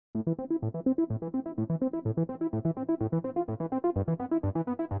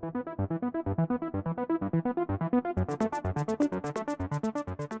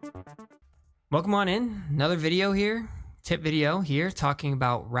Welcome on in, another video here, tip video here, talking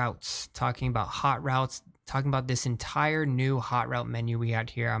about routes, talking about hot routes, talking about this entire new hot route menu we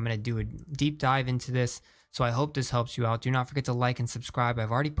got here. I'm going to do a deep dive into this, so I hope this helps you out. Do not forget to like and subscribe.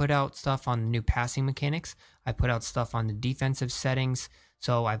 I've already put out stuff on the new passing mechanics. I put out stuff on the defensive settings,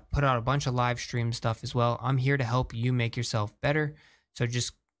 so I've put out a bunch of live stream stuff as well. I'm here to help you make yourself better, so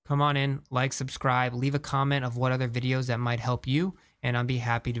just come on in, like, subscribe, leave a comment of what other videos that might help you, and I'll be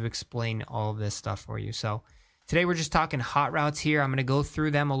happy to explain all of this stuff for you. So today we're just talking hot routes here. I'm going to go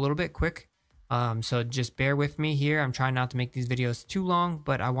through them a little bit quick. So just bear with me here. I'm trying not to make these videos too long,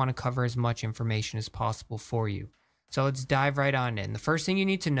 but I want to cover as much information as possible for you. So let's dive right on in. The first thing you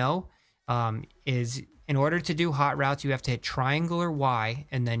need to know is in order to do hot routes, you have to hit triangle or Y,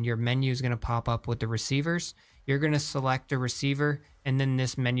 and then your menu is going to pop up with the receivers. You're going to select a receiver, and then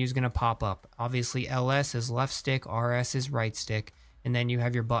this menu is going to pop up. Obviously, LS is left stick, RS is right stick. And then you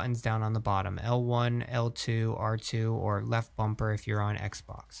have your buttons down on the bottom, L1, L2, R2, or left bumper if you're on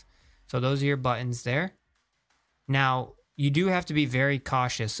Xbox. So those are your buttons there. Now, you do have to be very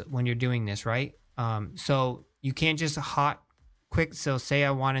cautious when you're doing this, right? So you can't just quick. So say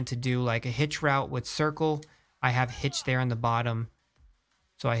I wanted to do like a hitch route with circle. I have hitch there on the bottom.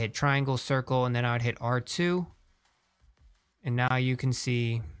 So I hit triangle, circle, and then I would hit R2. And now you can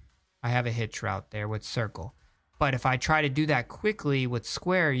see I have a hitch route there with circle. But if I try to do that quickly with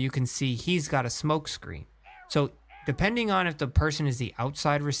square, you can see he's got a smoke screen. So depending on if the person is the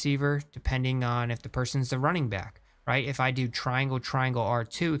outside receiver, depending on if the person's the running back, right? If I do triangle, triangle,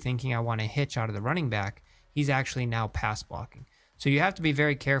 R2, thinking I want to hitch out of the running back, he's actually now pass blocking. So you have to be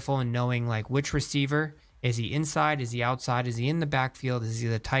very careful in knowing like which receiver, is he inside, is he outside, is he in the backfield, is he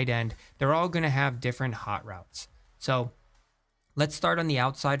the tight end? They're all going to have different hot routes. So let's start on the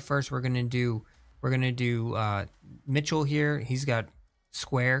outside first. We're going to do Mitchell here. He's got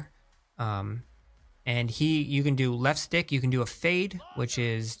square, and you can do left stick. You can do a fade, which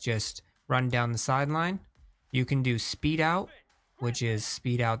is just run down the sideline. You can do speed out, which is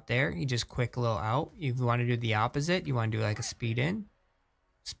speed out there. You just quick little out. If you want to do the opposite, you want to do like a speed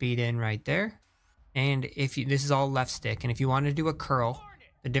in right there. And this is all left stick. And if you want to do a curl,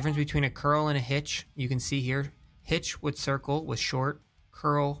 the difference between a curl and a hitch, you can see here, hitch with circle was short,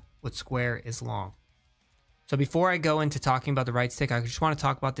 curl with square is long. So before I go into talking about the right stick, I just want to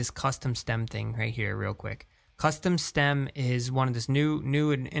talk about this custom stem thing right here real quick. Custom stem is one of this new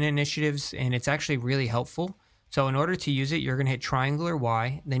initiatives, and it's actually really helpful. So in order to use it, you're going to hit triangle or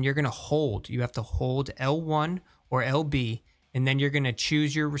Y, then you're going to hold. You have to hold L1 or LB, and then you're going to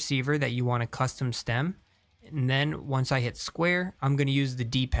choose your receiver that you want to custom stem. And then once I hit square, I'm going to use the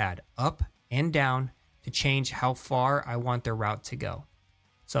D-pad up and down to change how far I want their route to go.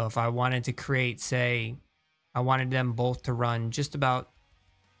 So if I wanted to create, say, I wanted them both to run just about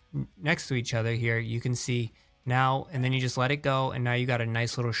next to each other here, you can see now, and then you just let it go, and now you got a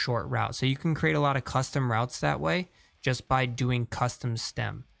nice little short route. So you can create a lot of custom routes that way just by doing custom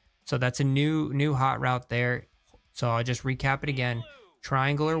stem. So that's a new hot route there. So I'll just recap it again.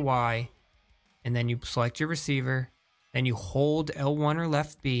 Triangle or Y, and then you select your receiver, then you hold L1 or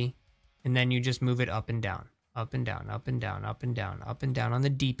left B, and then you just move it up and down. Up and down, up and down, up and down, up and down on the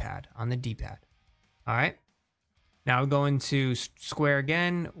D-pad, All right. Now going to square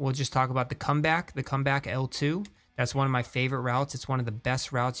again, we'll just talk about the comeback L2. That's one of my favorite routes. It's one of the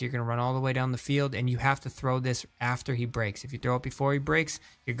best routes. You're going to run all the way down the field, and you have to throw this after he breaks. If you throw it before he breaks,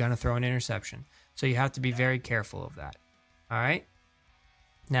 you're going to throw an interception. So you have to be very careful of that. All right.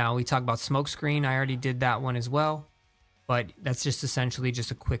 Now we talk about smoke screen. I already did that one as well, but that's just essentially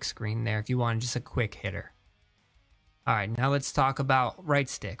just a quick screen there if you want just a quick hitter. All right, now let's talk about right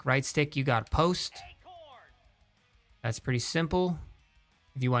stick. Right stick, you got post. That's pretty simple.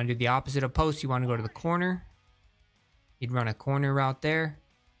 If you want to do the opposite of post, you want to go to the corner. You'd run a corner route there.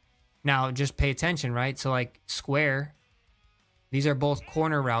 Now, just pay attention, right? So like square, these are both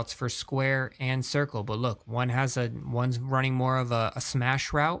corner routes for square and circle. But look, one's running more of a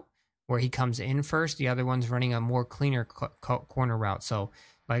smash route where he comes in first. The other one's running a more cleaner corner route. So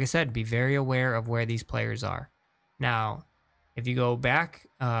like I said, be very aware of where these players are. Now, if you go back,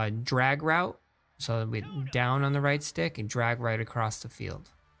 drag route, so we down on the right stick and drag right across the field.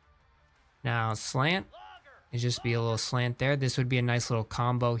 Now, slant, it just be a little slant there. This would be a nice little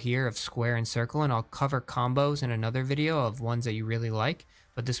combo here of square and circle, and I'll cover combos in another video of ones that you really like,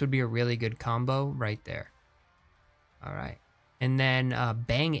 but this would be a really good combo right there. All right. And then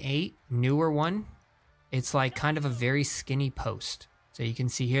Bang 8, newer one. It's like kind of a very skinny post. So you can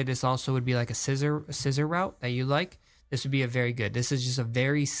see here, this also would be like a scissor route that you like. This would be a very good. This is just a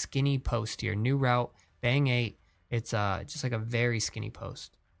very skinny post here. New route, bang 8. It's just like a very skinny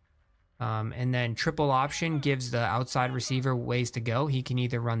post. And then triple option gives the outside receiver ways to go. He can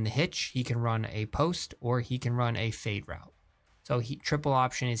either run the hitch, he can run a post, or he can run a fade route. So triple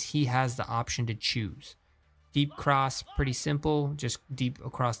option is he has the option to choose. Deep cross, pretty simple, just deep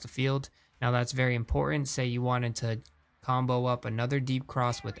across the field. Now that's very important. Say you wanted to combo up another deep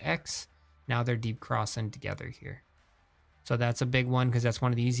cross with X. Now they're deep crossing together here. So that's a big one because that's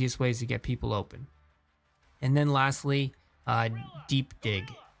one of the easiest ways to get people open. And then lastly, deep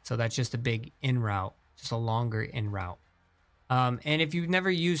dig. So that's just a big in route, just a longer in route. And if you've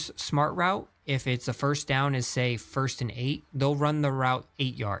never used smart route, if it's a first down is say 1st and 8, they'll run the route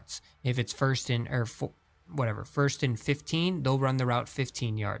 8 yards. If it's first and 15, they'll run the route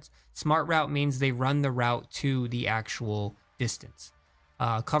 15 yards. Smart route means they run the route to the actual distance.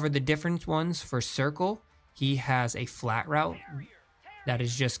 Cover the different ones. For circle, he has a flat route that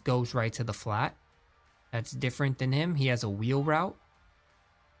is just goes right to the flat. That's different than him. He has a wheel route,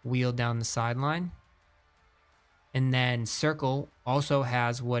 wheel down the sideline. And then circle also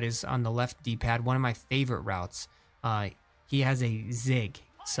has what is on the left D-pad, one of my favorite routes. He has a zig.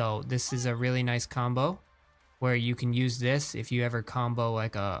 So this is a really nice combo where you can use this if you ever combo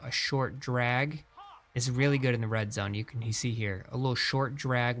like a short drag. It's really good in the red zone. You see here a little short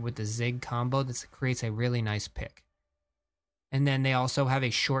drag with the zig combo. This creates a really nice pick. And then they also have a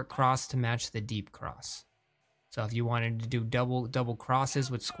short cross to match the deep cross. So if you wanted to do double crosses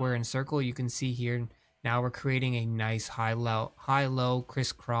with square and circle, you can see here now we're creating a nice high-low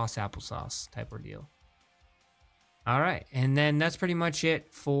crisscross applesauce type of deal. All right, and then that's pretty much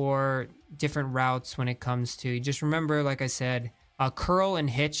it for different routes when it comes to, just remember, like I said, curl and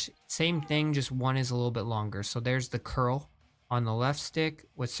hitch, same thing, just one is a little bit longer. So there's the curl on the left stick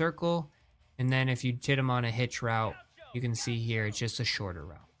with circle, and then if you hit them on a hitch route, you can see here it's just a shorter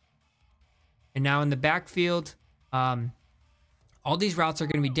route. And now in the backfield, all these routes are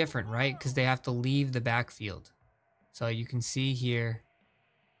going to be different, right? Because they have to leave the backfield. So you can see here,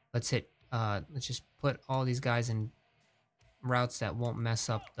 let's just put all these guys in routes that won't mess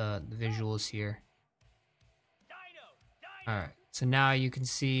up the visuals here. All right, so now you can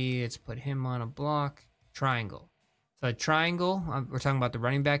see, let's put him on a block, triangle. So a triangle, we're talking about the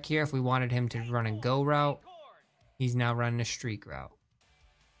running back here. If we wanted him to run a go route, he's now running a streak route.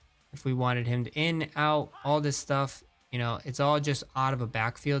 If we wanted him to in, out, all this stuff, you know, it's all just out of a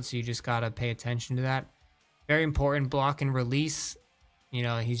backfield, so you just got to pay attention to that. Very important, block and release. You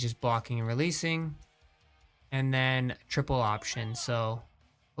know, he's just blocking and releasing. And then triple option. So,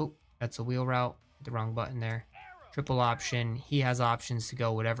 oh, that's a wheel route. Hit the wrong button there. Triple option. He has options to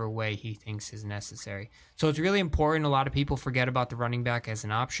go whatever way he thinks is necessary. So it's really important. A lot of people forget about the running back as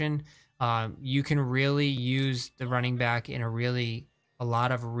an option. You can really use the running back in a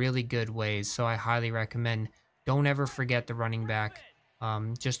lot of really good ways. So I highly recommend, don't ever forget the running back.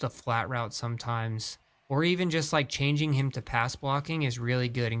 Just a flat route sometimes, or even just like changing him to pass blocking is really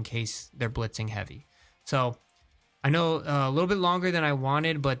good in case they're blitzing heavy. So I know a little bit longer than I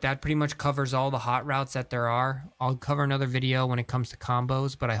wanted, but that pretty much covers all the hot routes that there are. I'll cover another video when it comes to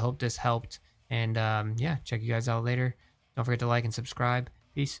combos, but I hope this helped. And yeah, check you guys out later. Don't forget to like and subscribe.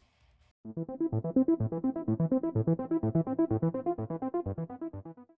 Peace.